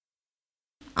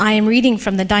I am reading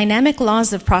from The Dynamic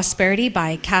Laws of Prosperity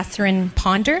by Catherine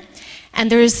Ponder,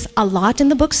 and there's a lot in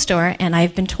the bookstore, and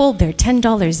I've been told they're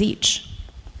 $10 each.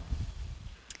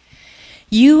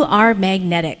 You are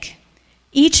magnetic.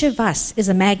 Each of us is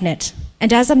a magnet,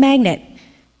 and as a magnet,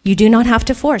 you do not have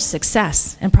to force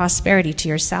success and prosperity to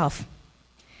yourself.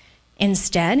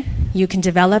 Instead, you can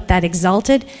develop that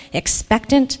exalted,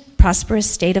 expectant, prosperous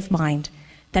state of mind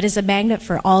that is a magnet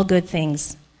for all good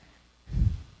things.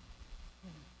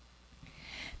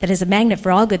 That is a magnet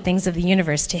for all good things of the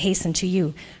universe to hasten to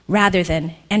you, rather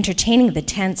than entertaining the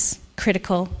tense,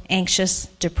 critical, anxious,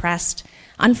 depressed,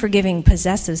 unforgiving,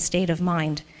 possessive state of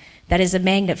mind that is a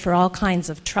magnet for all kinds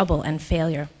of trouble and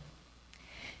failure.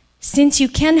 Since you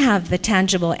can have the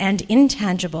tangible and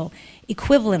intangible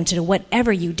equivalent to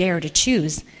whatever you dare to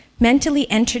choose, mentally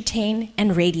entertain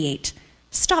and radiate.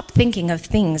 Stop thinking of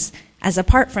things as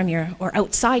apart from your or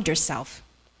outside yourself.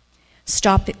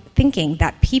 Stop thinking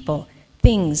that people,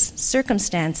 things,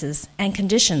 circumstances, and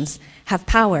conditions have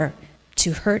power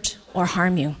to hurt or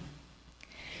harm you.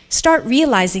 Start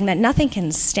realizing that nothing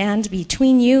can stand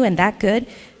between you and that good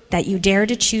that you dare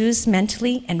to choose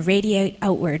mentally and radiate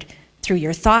outward through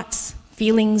your thoughts,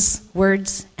 feelings,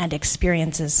 words, and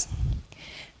experiences.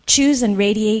 Choose and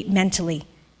radiate mentally.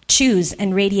 Choose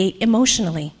and radiate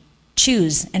emotionally.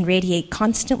 Choose and radiate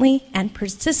constantly and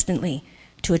persistently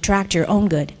to attract your own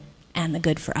good and the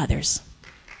good for others.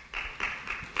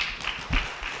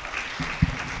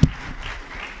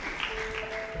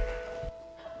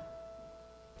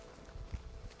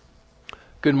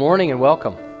 Good morning and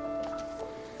welcome.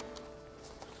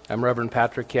 I'm Reverend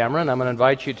Patrick Cameron. I'm going to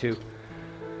invite you to,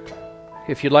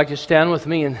 if you'd like to stand with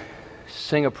me and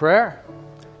sing a prayer.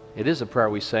 It is a prayer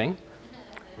we sing.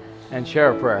 And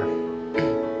share a prayer.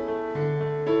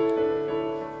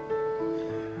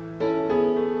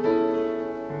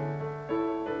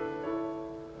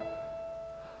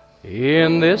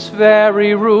 In this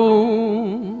very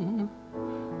room,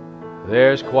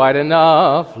 there's quite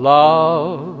enough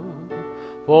love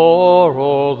for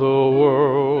all the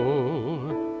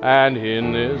world, and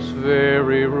in this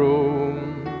very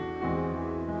room,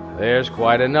 there's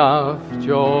quite enough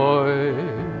joy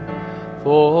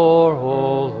for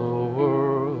all the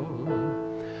world,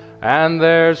 and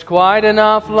there's quite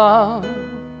enough love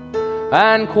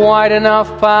and quite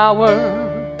enough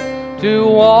power to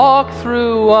walk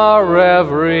through our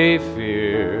every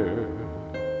fear.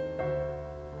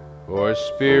 For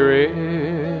Spirit,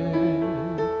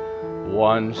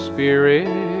 one Spirit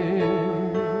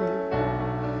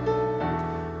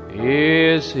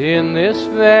is in this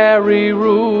very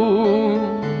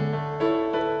room,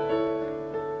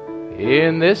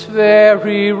 in this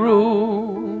very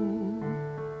room,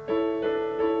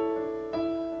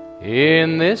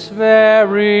 in this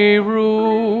very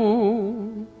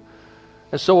room.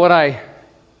 And so what I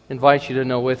invite you to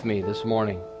know with me this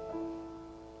morning,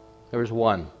 there's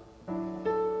one.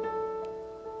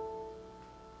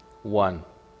 One.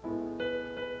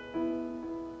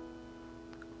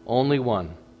 Only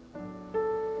one.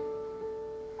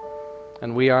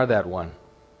 And we are that one.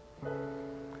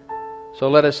 So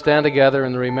let us stand together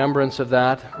in the remembrance of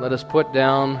that. Let us put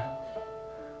down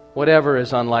whatever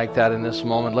is unlike that in this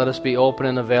moment. Let us be open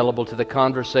and available to the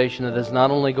conversation that is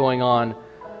not only going on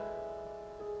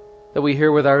that we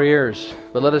hear with our ears,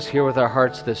 but let us hear with our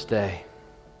hearts this day.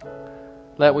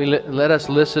 Let us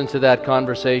listen to that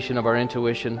conversation of our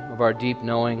intuition, of our deep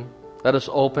knowing. Let us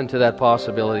open to that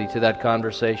possibility, to that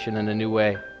conversation in a new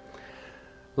way.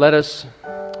 Let us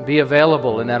be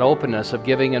available in that openness of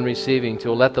giving and receiving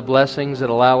to let the blessings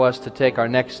that allow us to take our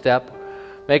next step,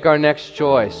 make our next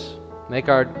choice, make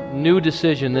our new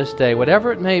decision this day,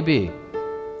 whatever it may be.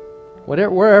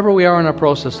 Wherever we are in our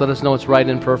process, let us know it's right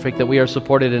and perfect, that we are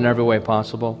supported in every way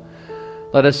possible.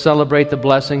 Let us celebrate the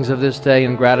blessings of this day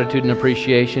in gratitude and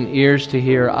appreciation, ears to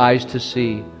hear, eyes to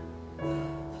see,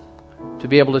 to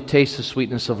be able to taste the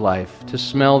sweetness of life, to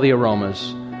smell the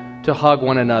aromas, to hug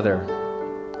one another,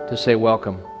 to say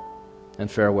welcome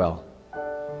and farewell.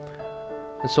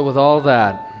 And so with all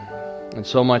that and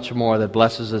so much more that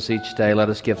blesses us each day, let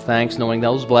us give thanks, knowing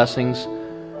those blessings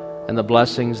and the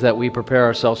blessings that we prepare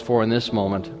ourselves for in this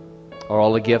moment are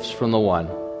all the gifts from the one.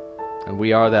 And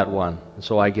we are that one. And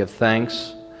so I give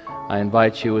thanks. I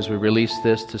invite you as we release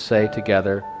this to say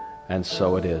together, and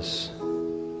so it is.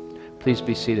 Please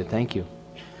be seated. Thank you.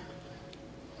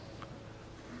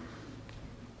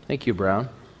 Thank you, Brown.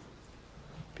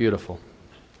 Beautiful.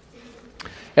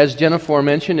 As Jennifer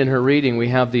mentioned in her reading, we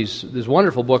have these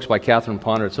wonderful books by Catherine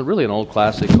Ponder. It's really an old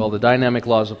classic called The Dynamic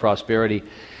Laws of Prosperity.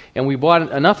 And we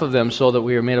bought enough of them so that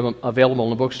we are made available in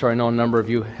the bookstore. I know a number of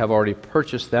you have already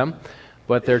purchased them.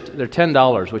 But they're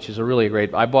 $10, which is a really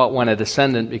great. I bought one at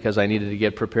Ascendant because I needed to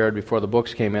get prepared before the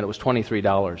books came in. It was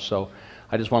 $23. So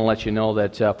I just want to let you know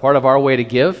that part of our way to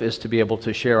give is to be able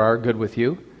to share our good with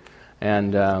you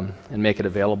and make it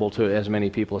available to as many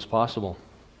people as possible.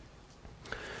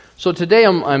 So today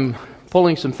I'm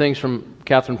pulling some things from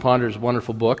Catherine Ponder's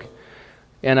wonderful book,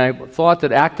 and I thought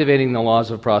that activating the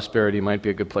laws of prosperity might be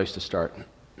a good place to start.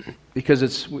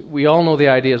 Because we all know the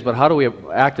ideas, but how do we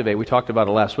activate? We talked about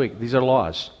it last week. These are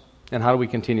laws. And how do we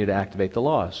continue to activate the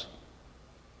laws?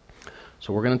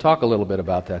 So we're going to talk a little bit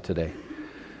about that today.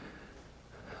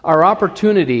 Our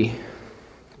opportunity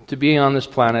to be on this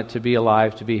planet, to be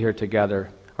alive, to be here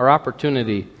together, our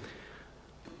opportunity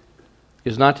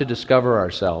is not to discover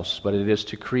ourselves, but it is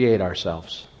to create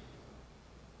ourselves.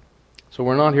 So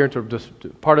we're not here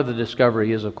part of the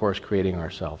discovery is, of course, creating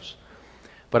ourselves.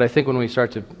 But I think when we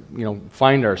start to,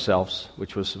 find ourselves,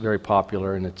 which was very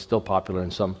popular, and it's still popular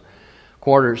in some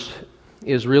quarters,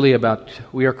 is really about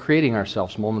we are creating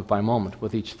ourselves moment by moment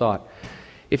with each thought.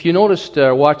 If you noticed,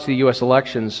 watched the U.S.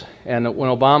 elections, and when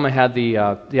Obama had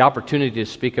the opportunity to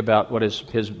speak about what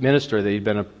his minister, that he'd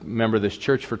been a member of this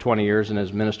church for 20 years, and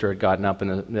his minister had gotten up,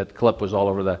 and that clip was all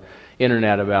over the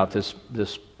internet about his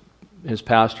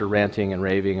pastor ranting and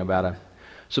raving about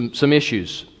some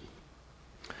issues.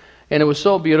 And it was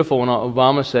so beautiful when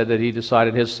Obama said that he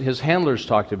decided, his handlers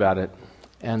talked about it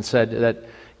and said that,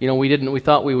 we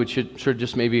thought we should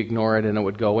just maybe ignore it and it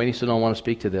would go away. And he said, no, I want to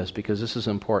speak to this because this is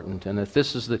important. And if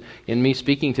this is in me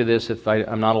speaking to this, if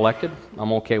I'm not elected,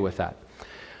 I'm okay with that.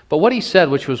 But what he said,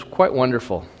 which was quite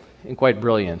wonderful and quite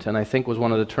brilliant, and I think was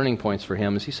one of the turning points for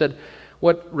him, is he said,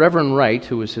 what Reverend Wright,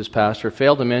 who was his pastor,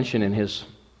 failed to mention in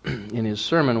his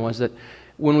sermon was that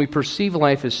when we perceive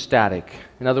life as static,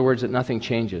 in other words, that nothing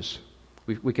changes,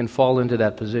 we can fall into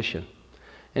that position.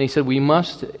 And he said we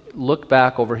must look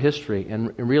back over history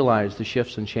and realize the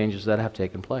shifts and changes that have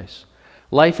taken place.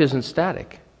 Life isn't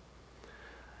static.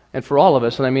 And for all of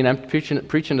us, and I'm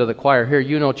preaching to the choir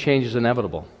here, change is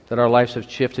inevitable, that our lives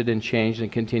have shifted and changed and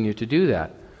continue to do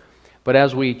that. But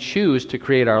as we choose to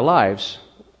create our lives,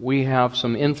 we have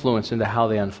some influence into how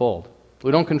they unfold.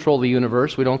 We don't control the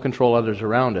universe, we don't control others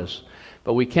around us,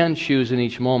 but we can choose in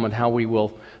each moment how we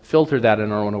will filter that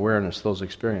in our own awareness, those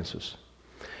experiences.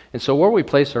 And so where we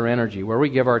place our energy, where we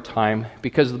give our time,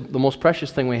 because the most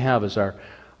precious thing we have is our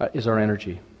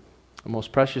energy. The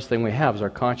most precious thing we have is our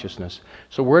consciousness.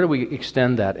 So where do we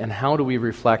extend that, and how do we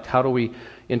reflect, how do we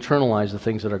internalize the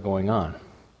things that are going on?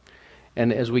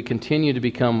 And as we continue to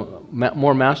become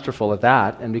more masterful at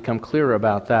that and become clearer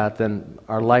about that, then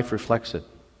our life reflects it.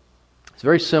 It's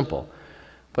very simple,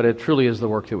 but it truly is the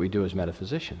work that we do as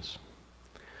metaphysicians.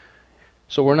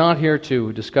 So we're not here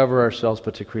to discover ourselves,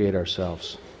 but to create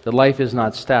ourselves. That life is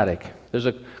not static. There's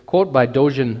a quote by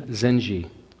Dogen Zenji,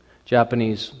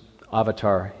 Japanese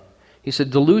avatar. He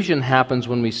said, "Delusion happens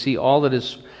when we see all that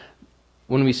is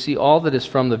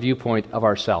from the viewpoint of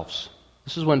ourselves."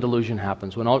 This is when delusion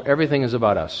happens, when everything is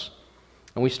about us.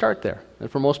 And we start there.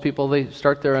 And for most people, they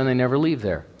start there and they never leave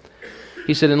there.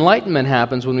 He said, "Enlightenment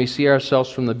happens when we see ourselves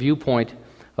from the viewpoint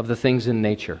of the things in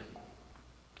nature."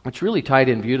 Which really tied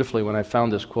in beautifully when I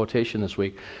found this quotation this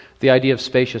week. The idea of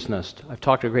spaciousness. I've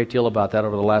talked a great deal about that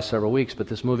over the last several weeks, but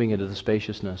this moving into the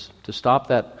spaciousness. To stop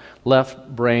that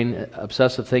left brain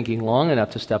obsessive thinking long enough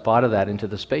to step out of that into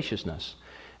the spaciousness.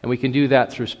 And we can do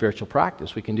that through spiritual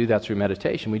practice. We can do that through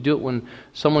meditation. We do it when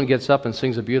someone gets up and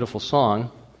sings a beautiful song.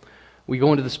 We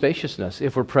go into the spaciousness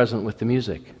if we're present with the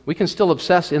music. We can still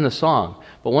obsess in the song,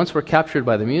 but once we're captured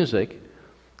by the music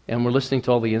and we're listening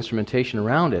to all the instrumentation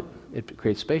around it, it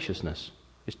creates spaciousness.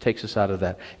 It takes us out of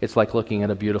that. It's like looking at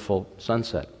a beautiful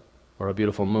sunset or a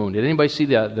beautiful moon. Did anybody see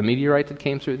the meteorite that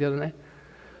came through the other night?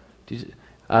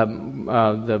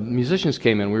 The musicians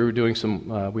came in. We were doing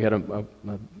we had a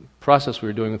process we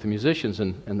were doing with the musicians,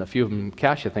 and a few of them,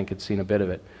 Cash, I think, had seen a bit of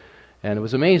it. And it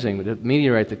was amazing, the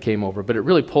meteorite that came over. But it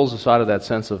really pulls us out of that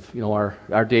sense of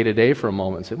our day-to-day for a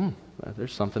moment and say,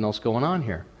 there's something else going on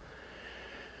here.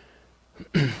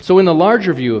 So in the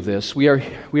larger view of this, we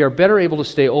are better able to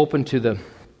stay open to the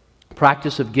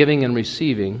practice of giving and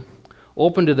receiving,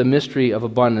 open to the mystery of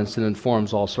abundance that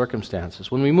informs all circumstances.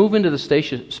 When we move into the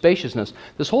spaciousness,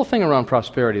 this whole thing around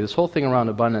prosperity, this whole thing around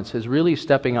abundance is really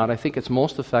stepping out. I think it's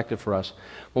most effective for us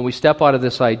when we step out of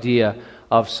this idea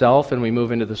of self and we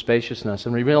move into the spaciousness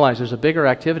and we realize there's a bigger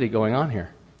activity going on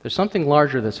here. There's something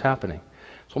larger that's happening.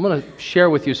 So I'm going to share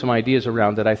with you some ideas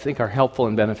around that I think are helpful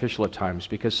and beneficial at times,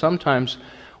 because sometimes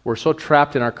we're so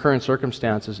trapped in our current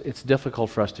circumstances, it's difficult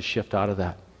for us to shift out of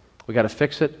that. We've got to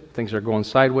fix it. Things are going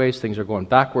sideways. Things are going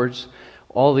backwards.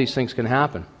 All these things can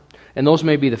happen. And those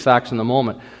may be the facts in the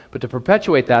moment. But to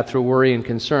perpetuate that through worry and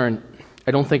concern,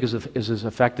 I don't think is as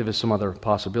effective as some other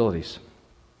possibilities.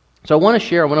 So I want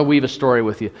to weave a story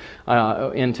with you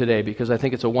in today, because I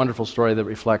think it's a wonderful story that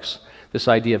reflects this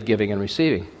idea of giving and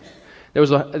receiving. There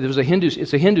was a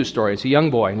Hindu story. It's a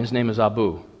young boy, and his name is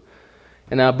Abu.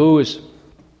 And Abu is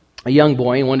a young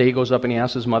boy, and one day he goes up and he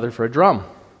asks his mother for a drum.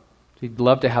 He'd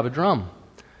love to have a drum.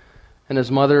 And his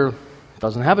mother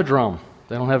doesn't have a drum.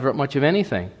 They don't have much of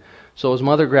anything. So his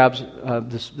mother grabs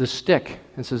this stick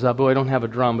and says, Abu, I don't have a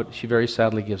drum, but she very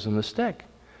sadly gives him the stick.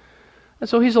 And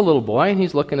so he's a little boy, and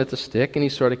he's looking at the stick, and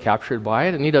he's sort of captured by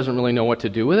it, and he doesn't really know what to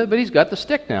do with it, but he's got the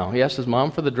stick now. He asked his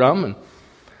mom for the drum, and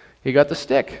he got the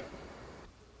stick.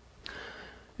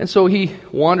 And so he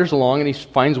wanders along, and he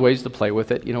finds ways to play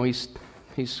with it. You know, he's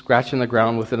scratching the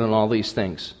ground with it and all these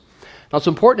things. Now, it's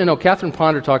important to know, Catherine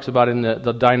Ponder talks about in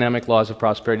the dynamic laws of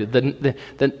prosperity, the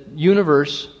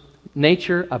universe,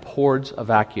 nature abhors a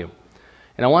vacuum.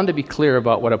 And I wanted to be clear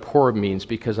about what abhor means,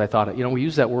 because I thought, we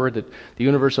use that word that the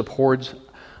universe abhors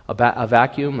a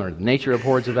vacuum, or nature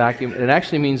abhors a vacuum. And it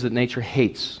actually means that nature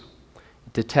hates,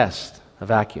 detests a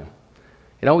vacuum.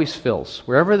 It always fills,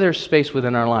 wherever there's space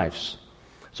within our lives.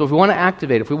 So if we want to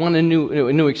activate, if we want a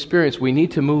new experience, we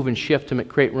need to move and shift to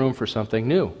create room for something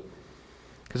new,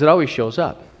 because it always shows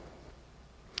up.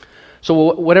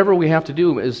 So whatever we have to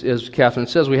do, as Catherine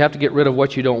says, we have to get rid of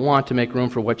what you don't want to make room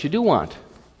for what you do want.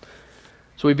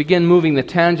 So we begin moving the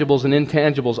tangibles and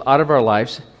intangibles out of our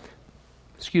lives,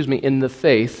 in the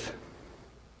faith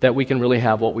that we can really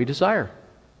have what we desire.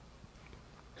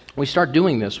 We start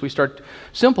doing this. We start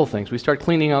simple things. We start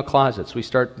cleaning out closets. We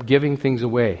start giving things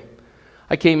away.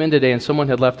 I came in today and someone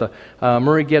had left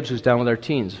Murray Gibbs, who's down with our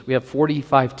teens. We have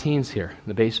 45 teens here in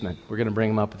the basement. We're going to bring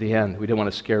them up at the end. We didn't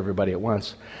want to scare everybody at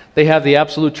once. They have the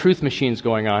absolute truth machines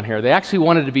going on here. They actually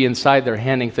wanted to be inside there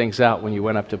handing things out when you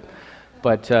went up to...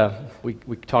 But we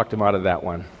talked him out of that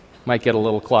one. Might get a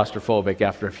little claustrophobic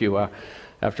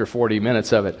after 40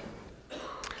 minutes of it.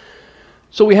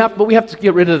 So we have to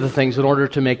get rid of the things in order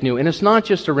to make new. And it's not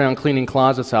just around cleaning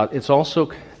closets out. It's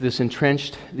also these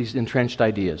entrenched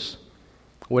ideas,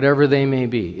 whatever they may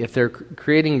be. If they're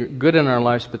creating good in our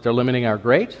lives, but they're limiting our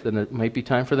great, then it might be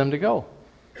time for them to go.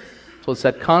 So it's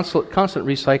that constant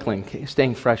recycling,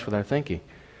 staying fresh with our thinking.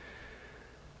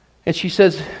 And she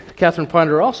says, Catherine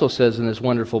Ponder also says in this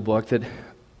wonderful book, that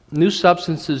new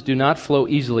substances do not flow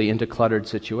easily into cluttered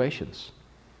situations.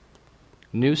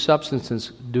 New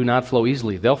substances do not flow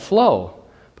easily. They'll flow,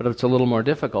 but it's a little more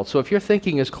difficult. So if your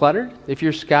thinking is cluttered, if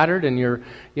you're scattered, and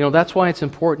that's why it's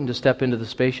important to step into the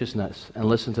spaciousness and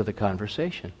listen to the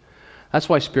conversation. That's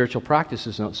why spiritual practice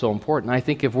is so important. I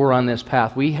think if we're on this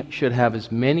path, we should have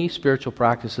as many spiritual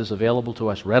practices available to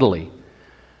us readily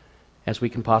as we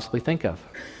can possibly think of.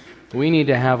 We need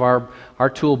to have our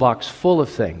toolbox full of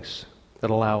things that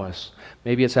allow us.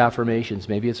 Maybe it's affirmations,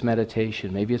 maybe it's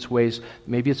meditation, maybe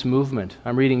it's movement.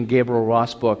 I'm reading Gabriel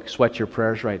Roth's book, Sweat Your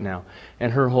Prayers, right now,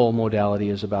 and her whole modality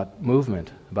is about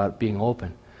movement, about being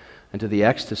open, and to the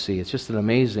ecstasy. It's just an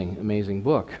amazing, amazing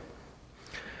book.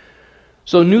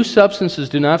 So new substances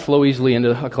do not flow easily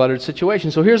into a cluttered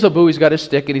situation. So here's Abu, he's got his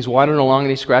stick, and he's wandering along, and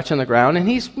he's scratching the ground, and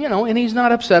he's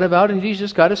not upset about it, he's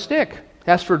just got a stick.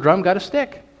 Asked for a drum, got a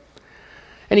stick.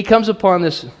 And he comes upon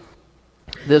this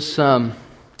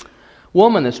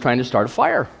woman that's trying to start a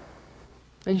fire.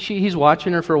 And he's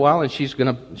watching her for a while, and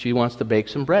she wants to bake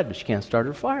some bread, but she can't start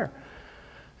her fire.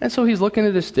 And so he's looking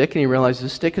at his stick, and he realizes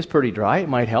this stick is pretty dry, it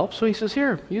might help. So he says,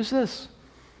 here, use this.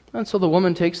 And so the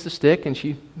woman takes the stick, and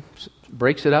she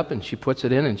breaks it up, and she puts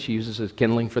it in, and she uses it as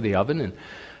kindling for the oven. And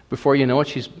before you know it,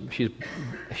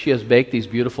 she has baked these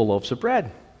beautiful loaves of bread.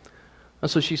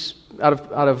 And so she's out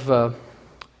of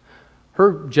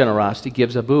her generosity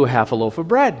gives Abu half a loaf of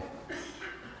bread.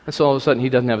 And so all of a sudden he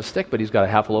doesn't have a stick, but he's got a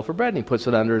half a loaf of bread, and he puts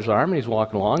it under his arm, and he's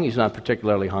walking along. He's not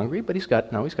particularly hungry, but he's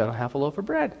got a half a loaf of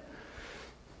bread.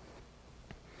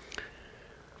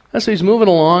 And so he's moving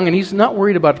along, and he's not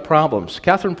worried about problems.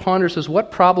 Catherine Ponder says,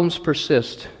 what problems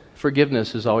persist?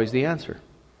 Forgiveness is always the answer.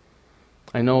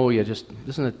 I know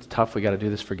isn't it tough we got to do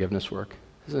this forgiveness work?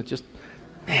 Isn't it just,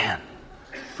 man,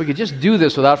 if we could just do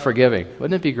this without forgiving,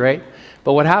 wouldn't it be great?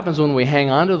 But what happens when we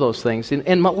hang on to those things, and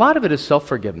a lot of it is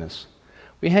self-forgiveness.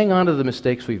 We hang on to the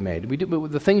mistakes we've made.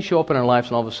 The things show up in our lives,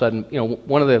 and all of a sudden,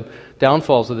 one of the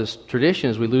downfalls of this tradition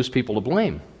is we lose people to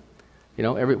blame.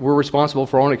 We're responsible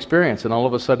for our own experience, and all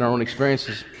of a sudden our own experience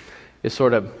is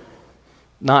sort of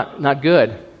not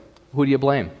good. Who do you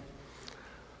blame?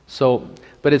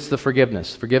 But it's the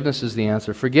forgiveness. Forgiveness is the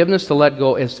answer. Forgiveness is to let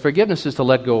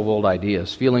go of old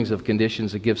ideas, feelings of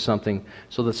conditions that give something,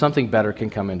 so that something better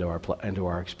can come into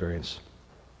our experience.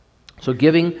 So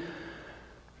giving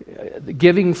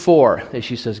Giving for, as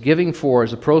she says, giving for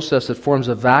is a process that forms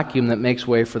a vacuum that makes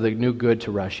way for the new good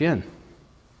to rush in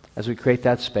as we create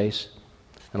that space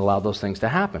and allow those things to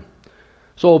happen.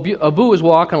 So Abu is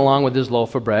walking along with his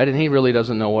loaf of bread, and he really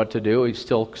doesn't know what to do. He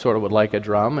still sort of would like a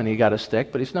drum, and he got a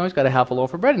stick, but now he's got a half a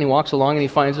loaf of bread, and he walks along and he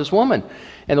finds this woman.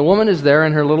 And the woman is there,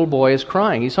 and her little boy is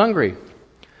crying. He's hungry.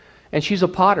 And she's a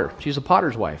potter. She's a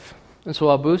potter's wife. And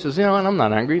so Abu says, and I'm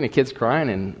not hungry. And the kid's crying,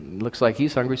 and looks like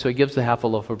he's hungry, so he gives the half a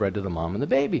loaf of bread to the mom and the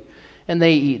baby. And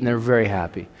they eat, and they're very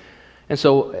happy. And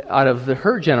so out of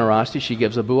her generosity, she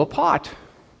gives Abu a pot.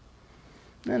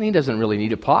 And he doesn't really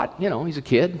need a pot. He's a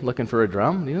kid looking for a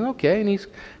drum. He's okay, and he's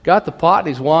got the pot, and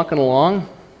he's walking along.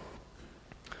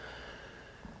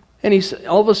 And he's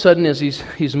all of a sudden, as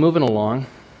he's moving along,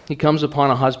 he comes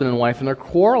upon a husband and wife, and they're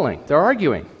quarreling. They're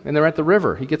arguing, and they're at the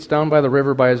river. He gets down by the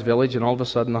river by his village, and all of a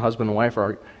sudden, the husband and wife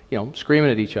are, screaming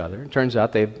at each other. It turns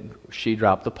out she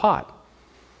dropped the pot.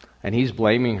 And he's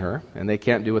blaming her, and they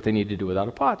can't do what they need to do without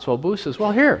a pot. So Abu says,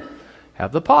 well, here,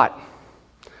 have the pot.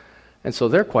 And so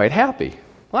they're quite happy.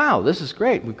 Wow, this is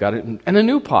great. We've got it in a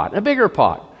new pot, a bigger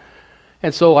pot.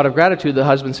 And so out of gratitude, the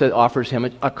husband offers him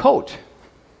a coat.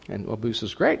 And Abu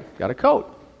says, great, got a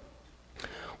coat.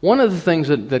 One of the things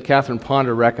that Catherine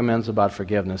Ponder recommends about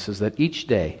forgiveness is that each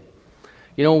day,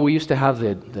 we used to have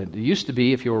it used to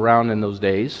be, if you were around in those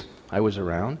days, I was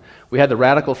around, we had the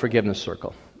Radical Forgiveness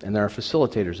Circle. And there are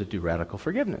facilitators that do radical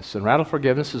forgiveness. And radical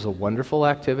forgiveness is a wonderful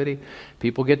activity.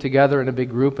 People get together in a big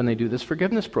group and they do this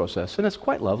forgiveness process. And it's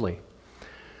quite lovely.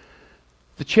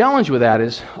 The challenge with that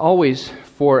is always,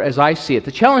 as I see it,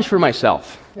 the challenge for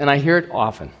myself, and I hear it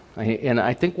often, and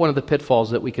I think one of the pitfalls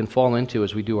that we can fall into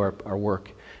as we do our work,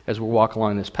 as we walk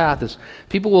along this path, is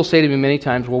people will say to me many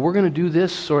times, well, we're going to do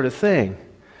this sort of thing.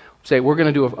 Say, we're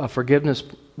going to do a forgiveness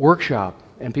workshop,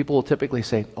 and people will typically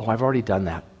say, oh, I've already done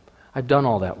that. I've done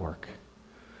all that work.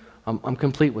 I'm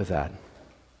complete with that.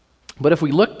 But if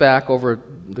we look back over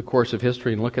the course of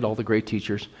history and look at all the great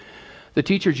teachers, the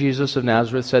teacher Jesus of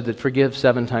Nazareth said that forgive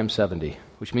 7 times 70,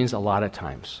 which means a lot of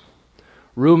times.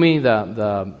 Rumi,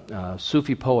 the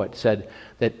Sufi poet, said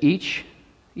that each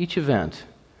event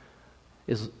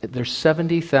there's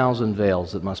 70,000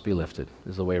 veils that must be lifted,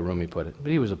 is the way Rumi put it.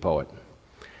 But he was a poet.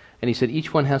 And he said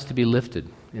each one has to be lifted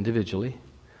individually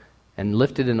and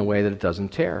lifted in a way that it doesn't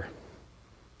tear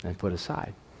and put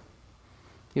aside.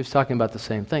 He was talking about the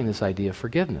same thing, this idea of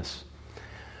forgiveness.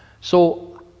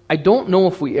 So I don't know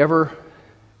if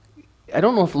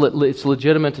it's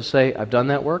legitimate to say I've done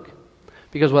that work,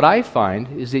 because what I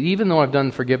find is that even though I've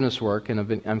done forgiveness work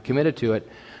and I'm committed to it,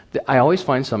 I always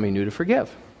find somebody new to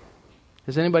forgive.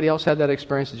 Has anybody else had that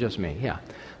experience? It's just me. Yeah.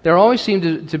 There always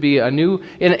seem to be a new,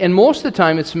 and most of the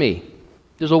time it's me.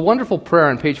 There's a wonderful prayer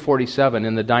on page 47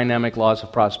 in the Dynamic Laws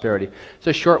of Prosperity. It's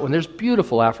a short one. There's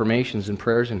beautiful affirmations and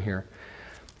prayers in here.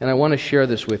 And I want to share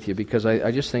this with you because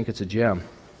I just think it's a gem.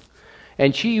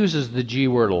 And she uses the G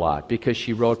word a lot because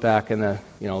she wrote back in the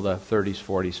 30s,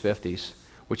 40s, 50s,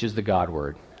 which is the God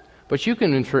word. But you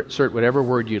can insert whatever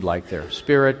word you'd like there.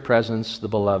 Spirit, presence, the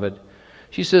beloved.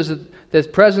 She says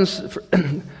that presence,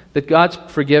 that God's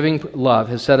forgiving love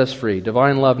has set us free.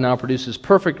 Divine love now produces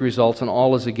perfect results, and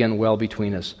all is again well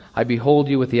between us. I behold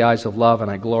you with the eyes of love,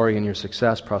 and I glory in your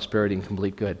success, prosperity, and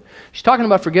complete good. She's talking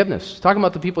about forgiveness. She's talking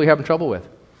about the people you're having trouble with.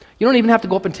 You don't even have to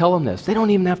go up and tell them this. They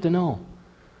don't even have to know.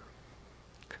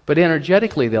 But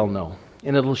energetically they'll know,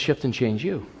 and it'll shift and change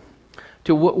you.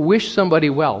 To wish somebody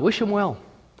well. Wish them well.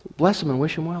 Bless them and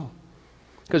wish them well.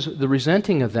 Because the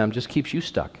resenting of them just keeps you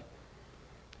stuck.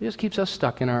 It just keeps us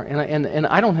stuck in our... And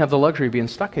I don't have the luxury of being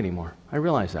stuck anymore. I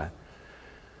realize that.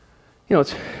 It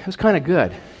was kind of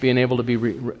good being able to be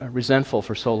resentful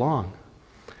for so long.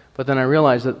 But then I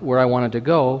realized that where I wanted to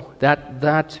go,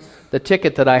 the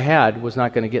ticket that I had was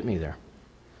not going to get me there.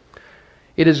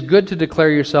 It is good to declare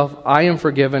yourself, I am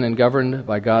forgiven and governed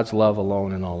by God's love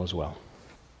alone, and all is well.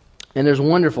 And there's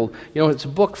wonderful, it's a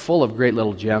book full of great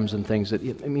little gems and things that,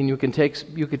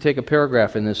 you could take a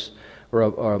paragraph in this,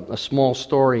 or a small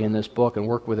story in this book and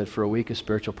work with it for a week of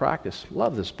spiritual practice.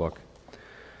 Love this book.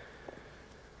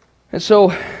 And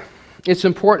so, it's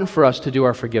important for us to do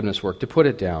our forgiveness work, to put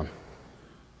it down.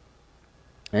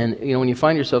 And, when you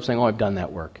find yourself saying, I've done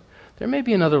that work, there may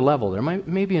be another level, there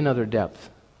may be another depth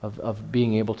of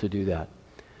being able to do that.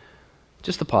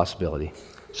 Just a possibility.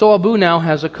 So Abu now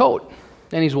has a coat,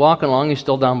 and he's walking along, he's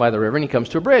still down by the river, and he comes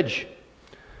to a bridge.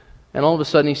 And all of a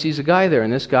sudden he sees a guy there,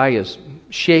 and this guy is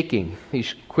shaking.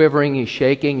 He's quivering, he's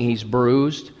shaking, he's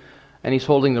bruised, and he's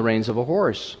holding the reins of a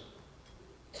horse.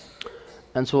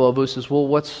 And so Abu says, well,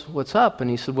 what's up? And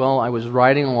he said, well, I was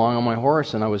riding along on my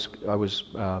horse, and I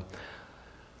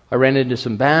ran into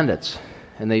some bandits.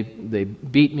 and they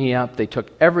beat me up. They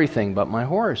took everything but my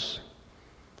horse.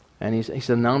 And he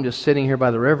said, now I'm just sitting here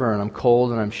by the river, and I'm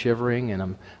cold, and I'm shivering,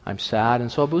 and I'm sad.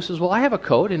 And so Abu says, well, I have a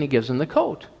coat, and he gives him the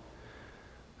coat.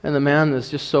 And the man is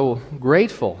just so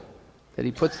grateful that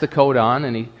he puts the coat on,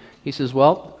 and he says,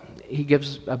 well, he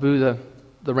gives Abu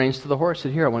the reins to the horse. He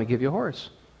said, here, I want to give you a horse.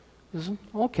 He says,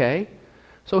 okay.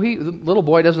 So the little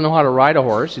boy doesn't know how to ride a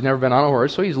horse. He's never been on a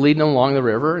horse, so he's leading him along the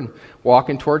river and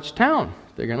walking towards town.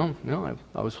 Thinking,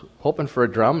 I was hoping for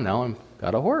a drum, now I've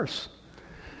got a horse.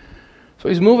 So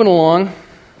he's moving along,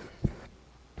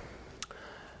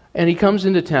 and he comes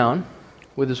into town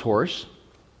with his horse,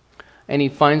 and he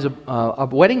finds a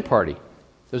wedding party.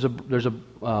 There's a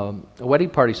wedding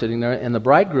party sitting there, and the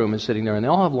bridegroom is sitting there, and they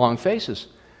all have long faces.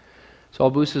 So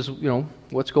Abu says,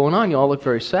 what's going on? You all look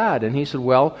very sad. And he said,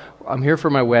 well, I'm here for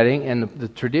my wedding, and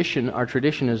our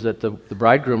tradition is that the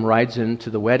bridegroom rides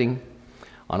into the wedding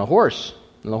on a horse,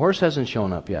 and the horse hasn't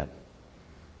shown up yet.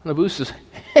 And Abu says,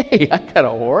 hey, I got a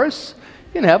horse.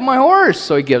 You can have my horse.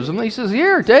 So he gives him. He says,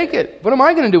 here, take it. What am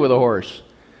I going to do with a horse?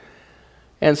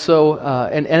 And so,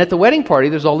 and at the wedding party,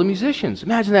 there's all the musicians.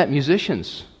 Imagine that,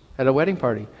 musicians at a wedding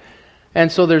party. And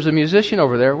so there's a musician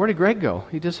over there. Where did Greg go?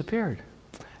 He disappeared.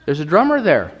 There's a drummer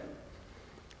there.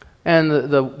 And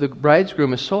the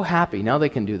bridegroom is so happy. Now they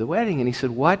can do the wedding. And he said,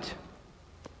 what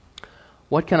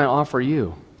can I offer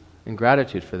you in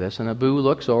gratitude for this? And Abu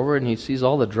looks over and he sees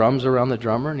all the drums around the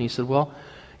drummer. And he said, well,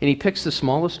 and he picks the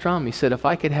smallest drum. He said, if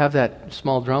I could have that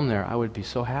small drum there, I would be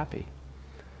so happy.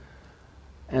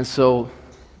 And so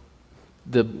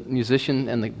the musician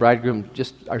and the bridegroom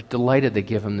just are delighted they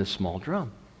give him this small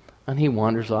drum. And he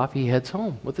wanders off. He heads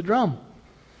home with the drum.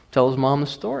 Tells mom the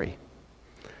story.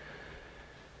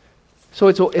 So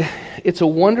it's a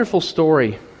wonderful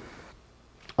story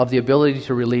of the ability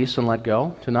to release and let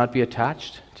go, to not be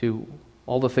attached to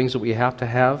all the things that we have to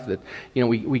have, that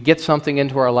we get something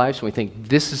into our lives and we think,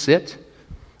 this is it.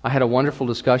 I had a wonderful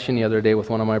discussion the other day with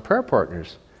one of my prayer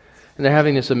partners, and they're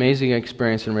having this amazing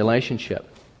experience in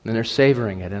relationship, and they're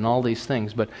savoring it and all these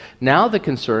things. But now the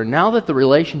concern, now that the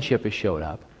relationship has showed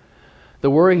up, the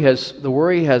worry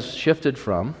has shifted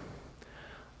from,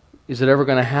 is it ever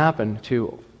going to happen,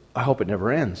 to, I hope it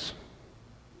never ends.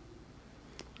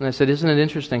 And I said, isn't it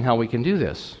interesting how we can do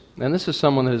this? And this is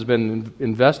someone that has been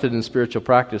invested in spiritual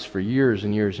practice for years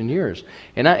and years and years.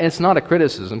 And it's not a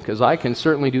criticism, because I can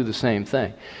certainly do the same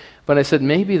thing. But I said,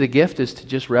 maybe the gift is to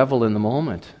just revel in the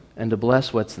moment and to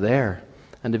bless what's there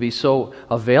and to be so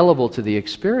available to the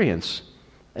experience.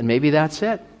 And maybe that's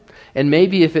it. And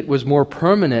maybe if it was more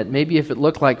permanent, maybe if it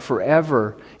looked like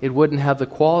forever, it wouldn't have the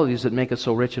qualities that make it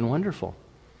so rich and wonderful.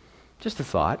 Just a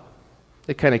thought.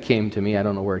 It kind of came to me. I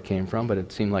don't know where it came from, but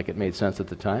it seemed like it made sense at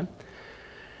the time.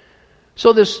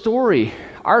 So this story,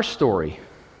 our story,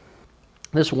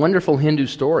 this wonderful Hindu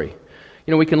story,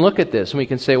 we can look at this and we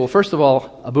can say, well, first of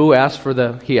all, Abu asked for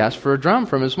a drum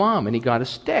from his mom, and he got a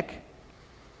stick.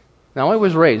 Now, I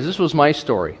was raised, this was my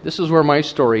story. This is where my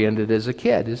story ended as a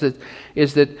kid,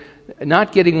 is that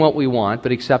not getting what we want,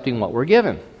 but accepting what we're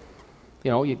given.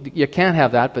 You can't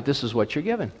have that, but this is what you're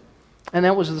given. And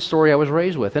that was the story I was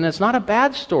raised with. And it's not a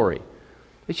bad story.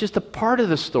 It's just a part of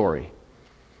the story.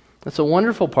 It's a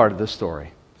wonderful part of the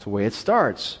story. It's the way it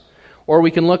starts. Or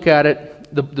we can look at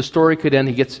it, the story could end,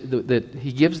 he gives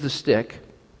the stick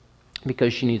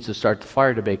because she needs to start the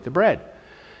fire to bake the bread.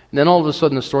 And then all of a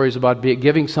sudden the story is about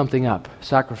giving something up,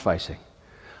 sacrificing.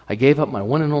 I gave up my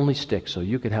one and only stick so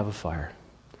you could have a fire.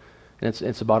 And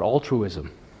it's about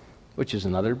altruism, which is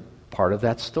another part of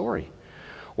that story.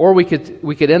 Or we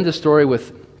could end the story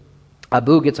with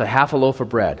Abu gets a half a loaf of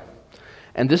bread.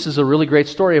 And this is a really great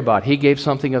story about he gave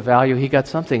something of value, he got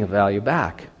something of value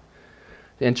back.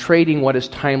 And trading what is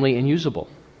timely and usable.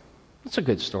 That's a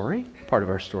good story, part of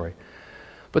our story.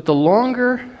 But the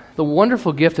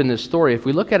wonderful gift in this story, if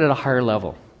we look at it at a higher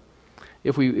level,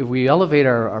 if we elevate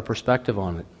our perspective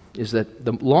on it, is that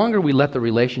the longer we let the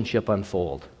relationship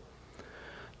unfold,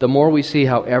 the more we see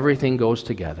how everything goes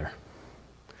together.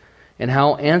 And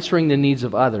how answering the needs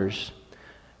of others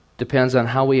depends on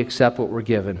how we accept what we're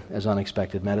given as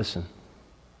unexpected medicine,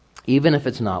 even if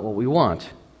it's not what we want.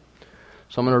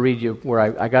 So I'm going to read you where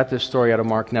I got this story out of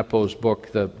Mark Nepo's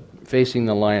book, The Facing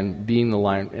the Lion, Being the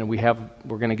Lion, and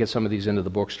we're going to get some of these into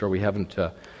the bookstore. We haven't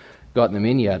gotten them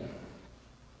in yet.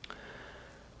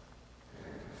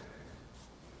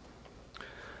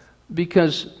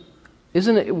 Because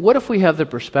what if we have the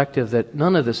perspective that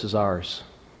none of this is ours?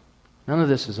 None of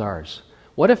this is ours.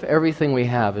 What if everything we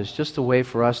have is just a way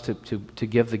for us to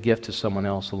give the gift to someone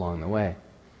else along the way?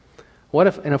 What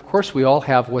if, and of course we all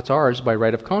have what's ours by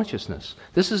right of consciousness.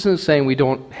 This isn't saying we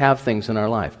don't have things in our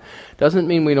life. Doesn't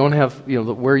mean we don't have,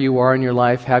 where you are in your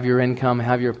life, have your income,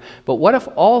 but what if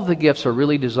all the gifts are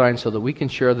really designed so that we can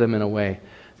share them in a way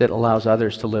that allows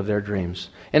others to live their dreams?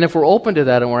 And if we're open to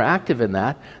that and we're active in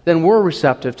that, then we're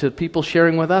receptive to people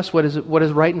sharing with us what is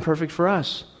right and perfect for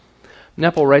us.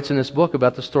 Nepal writes in this book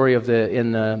about the story of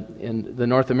in the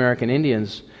North American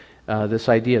Indians, this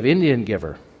idea of Indian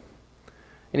giver.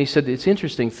 And he said it's an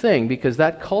interesting thing because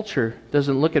that culture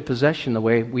doesn't look at possession the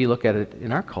way we look at it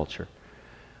in our culture.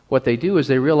 What they do is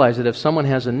they realize that if someone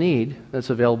has a need, that's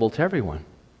available to everyone.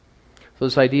 So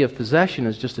this idea of possession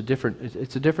is just a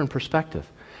different perspective.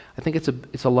 I think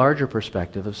it's a larger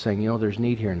perspective of saying, there's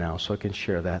need here now, so I can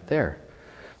share that there.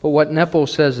 But what Nepo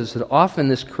says is that often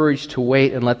this courage to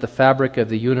wait and let the fabric of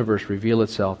the universe reveal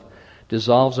itself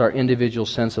dissolves our individual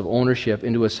sense of ownership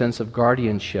into a sense of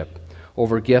guardianship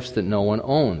over gifts that no one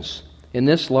owns. In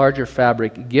this larger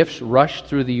fabric, gifts rush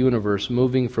through the universe,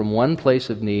 moving from one place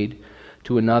of need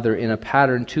to another in a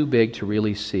pattern too big to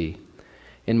really see,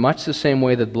 in much the same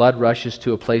way that blood rushes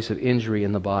to a place of injury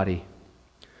in the body.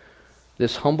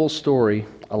 This humble story,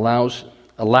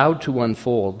 allowed to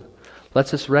unfold,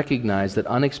 lets us recognize that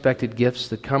unexpected gifts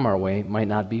that come our way might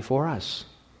not be for us.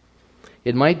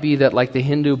 It might be that, like the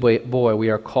Hindu boy, we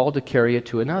are called to carry it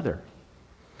to another.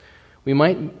 We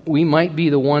might be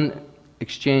the one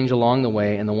exchange along the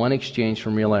way and the one exchange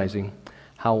from realizing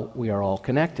how we are all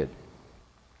connected.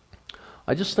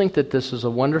 I just think that this is a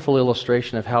wonderful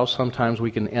illustration of how sometimes we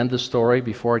can end the story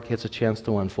before it gets a chance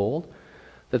to unfold.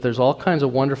 That there's all kinds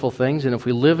of wonderful things, and if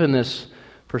we live in this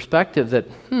perspective that,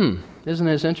 isn't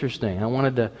this interesting? I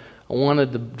wanted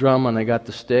the drum and I got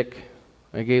the stick.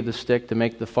 I gave the stick to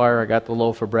make the fire. I got the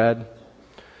loaf of bread.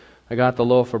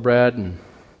 And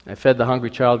I fed the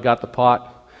hungry child, got the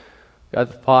pot,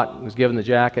 was given the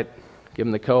jacket,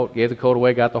 given the coat, gave the coat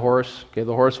away, got the horse, gave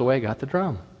the horse away, got the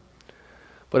drum.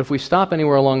 But if we stop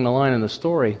anywhere along the line in the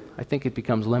story, I think it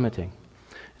becomes limiting.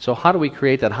 So how do we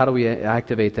create that? How do we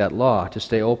activate that law to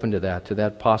stay open to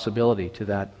that possibility, to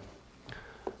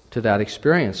that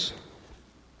experience?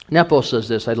 Nepo says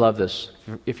this, I love this.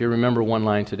 If you remember one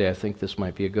line today, I think this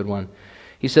might be a good one.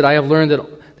 He said, I have learned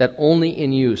that only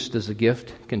in use does the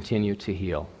gift continue to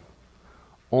heal.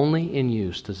 Only in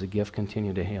use does the gift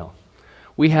continue to heal.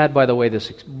 We had, by the way,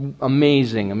 this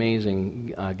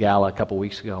amazing gala a couple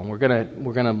weeks ago, and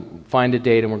we're gonna find a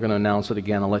date and we're gonna announce it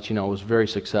again. I'll let you know it was very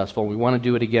successful. We want to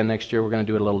do it again next year. We're going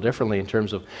to do it a little differently in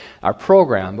terms of our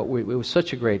program, but it was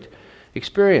such a great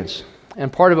experience.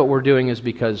 And part of what we're doing is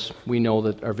because we know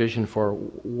that our vision for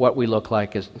what we look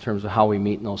like in terms of how we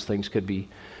meet and those things could be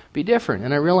different.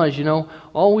 And I realize,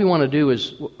 all we want to do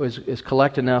is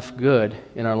collect enough good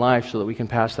in our life so that we can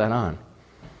pass that on.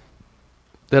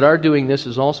 That our doing this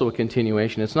is also a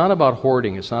continuation. It's not about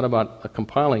hoarding. It's not about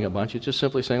compiling a bunch. It's just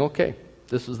simply saying, okay,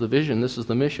 this is the vision. This is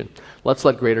the mission. Let's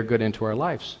let greater good into our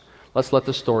lives. Let's let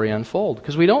the story unfold,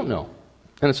 because we don't know.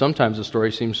 And sometimes the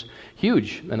story seems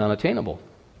huge and unattainable.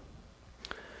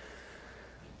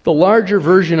 The larger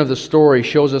version of the story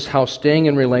shows us how staying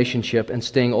in relationship and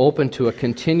staying open to a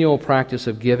continual practice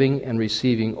of giving and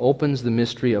receiving opens the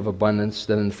mystery of abundance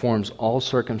that informs all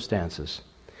circumstances,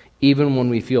 even when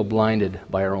we feel blinded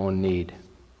by our own need.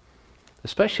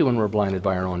 Especially when we're blinded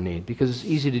by our own need, because it's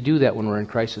easy to do that when we're in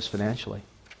crisis financially,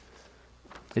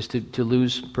 is to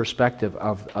lose perspective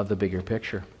of the bigger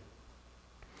picture.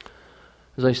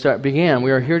 As I began, we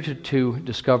are here to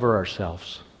discover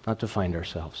ourselves, not to find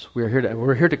ourselves. We're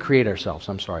here to create ourselves,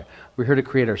 We're here to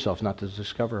create ourselves, not to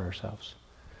discover ourselves.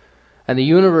 And the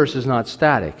universe is not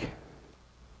static,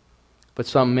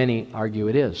 but many argue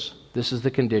it is. This is the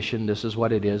condition, this is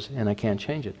what it is, and I can't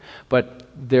change it. But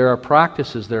there are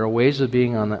practices, there are ways of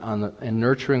being and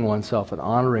nurturing oneself and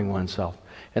honoring oneself,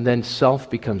 and then self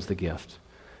becomes the gift.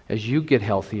 As you get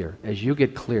healthier, as you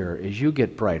get clearer, as you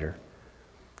get brighter,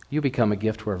 you become a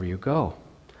gift wherever you go.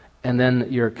 And then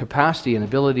your capacity and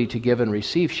ability to give and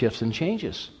receive shifts and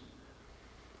changes.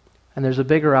 And there's a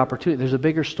bigger opportunity, there's a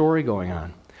bigger story going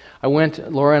on.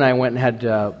 Laura and I went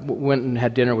and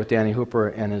had dinner with Danny Hooper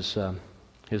and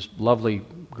his lovely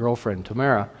girlfriend,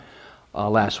 Tamara,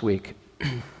 last week.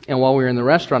 And while we were in the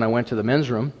restaurant, I went to the men's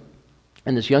room,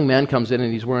 and this young man comes in,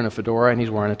 and he's wearing a fedora, and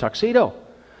he's wearing a tuxedo.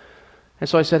 And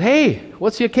so I said, hey,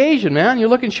 what's the occasion, man? You're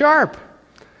looking sharp.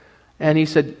 And he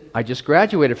said, I just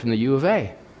graduated from the U of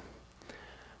A.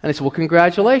 And I said, well,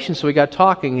 congratulations. So we got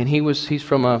talking, and he's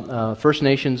from a First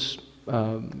Nations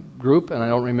group, and I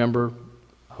don't remember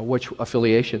which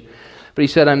affiliation. But he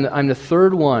said, I'm the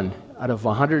third one out of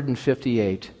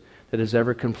 158 that has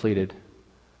ever completed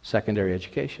secondary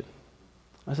education.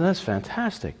 I said, that's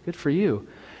fantastic. Good for you.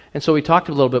 And so we talked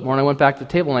a little bit more, and I went back to the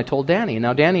table, and I told Danny. And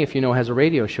now Danny, if you know, has a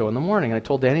radio show in the morning. And I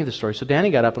told Danny the story. So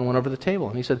Danny got up and went over to the table,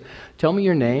 and he said, tell me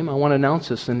your name. I want to announce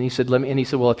this. And he said,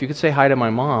 well, if you could say hi to my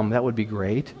mom, that would be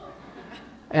great.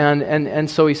 And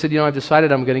so he said, I've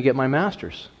decided I'm going to get my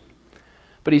master's.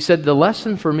 But he said, the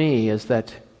lesson for me is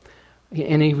that,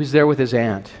 and he was there with his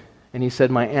aunt, and he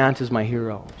said, my aunt is my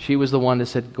hero. She was the one that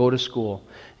said, go to school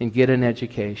and get an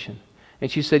education. And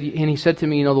she said, and he said to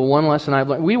me, the one lesson I've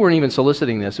learned, we weren't even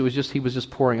soliciting this, he was just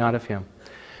pouring out of him.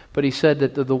 But he said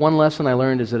that the one lesson I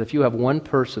learned is that if you have one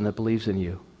person that believes in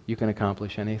you, you can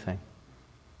accomplish anything.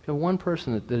 If you have one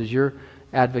person that is your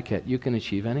advocate, you can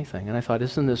achieve anything. And I thought,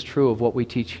 isn't this true of what we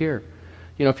teach here?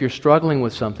 If you're struggling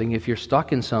with something, if you're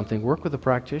stuck in something, work with a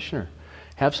practitioner.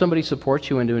 Have somebody support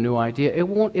you into a new idea.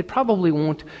 It probably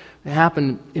won't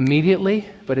happen immediately,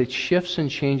 but it shifts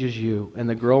and changes you, and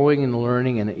the growing and the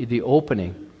learning and the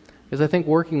opening. Because I think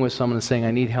working with someone and saying,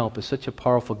 I need help, is such a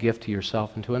powerful gift to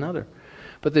yourself and to another.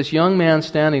 But this young man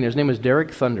standing there, his name was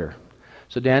Derek Thunder.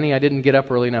 So Danny, I didn't get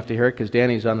up early enough to hear it because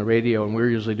Danny's on the radio and we're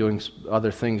usually doing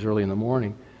other things early in the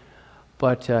morning.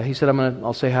 But he said,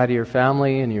 I'll say hi to your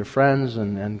family and your friends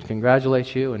and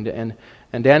congratulate you.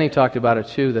 And Danny talked about it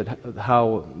too, that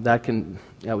how that can,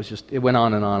 it went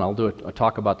on and on. I'll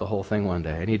talk about the whole thing one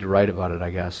day. I need to write about it, I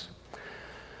guess.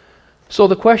 So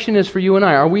the question is for you and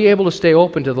I, are we able to stay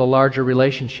open to the larger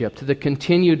relationship, to the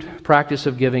continued practice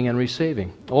of giving and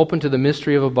receiving, open to the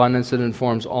mystery of abundance that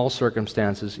informs all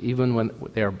circumstances, even when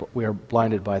we are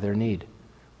blinded by their need,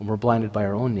 when we're blinded by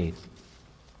our own need?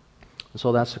 And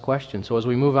so that's the question. So as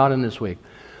we move out in this week,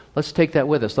 let's take that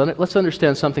with us. Let's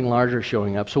understand something larger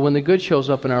showing up. So when the good shows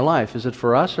up in our life, is it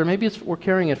for us, or maybe we're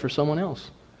carrying it for someone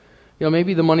else?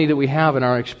 Maybe the money that we have in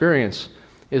our experience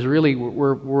is really,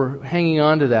 we're hanging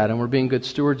on to that, and we're being good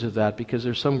stewards of that, because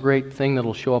there's some great thing that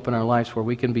will show up in our lives where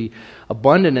we can be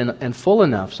abundant and full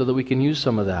enough so that we can use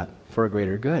some of that for a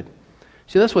greater good.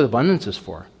 See, that's what abundance is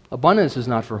for. Abundance is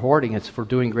not for hoarding, it's for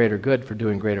doing greater good, for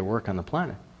doing greater work on the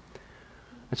planet.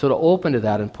 And so to open to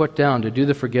that and put down, to do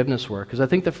the forgiveness work, because I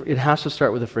think it has to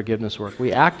start with the forgiveness work.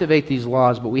 We activate these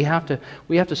laws, but we have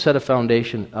to set a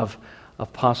foundation of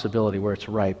possibility where it's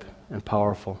ripe and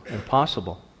powerful and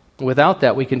possible. Without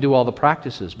that, we can do all the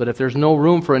practices. But if there's no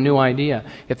room for a new idea,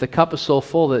 if the cup is so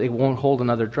full that it won't hold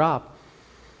another drop,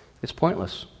 it's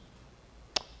pointless.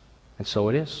 And so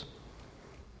it is.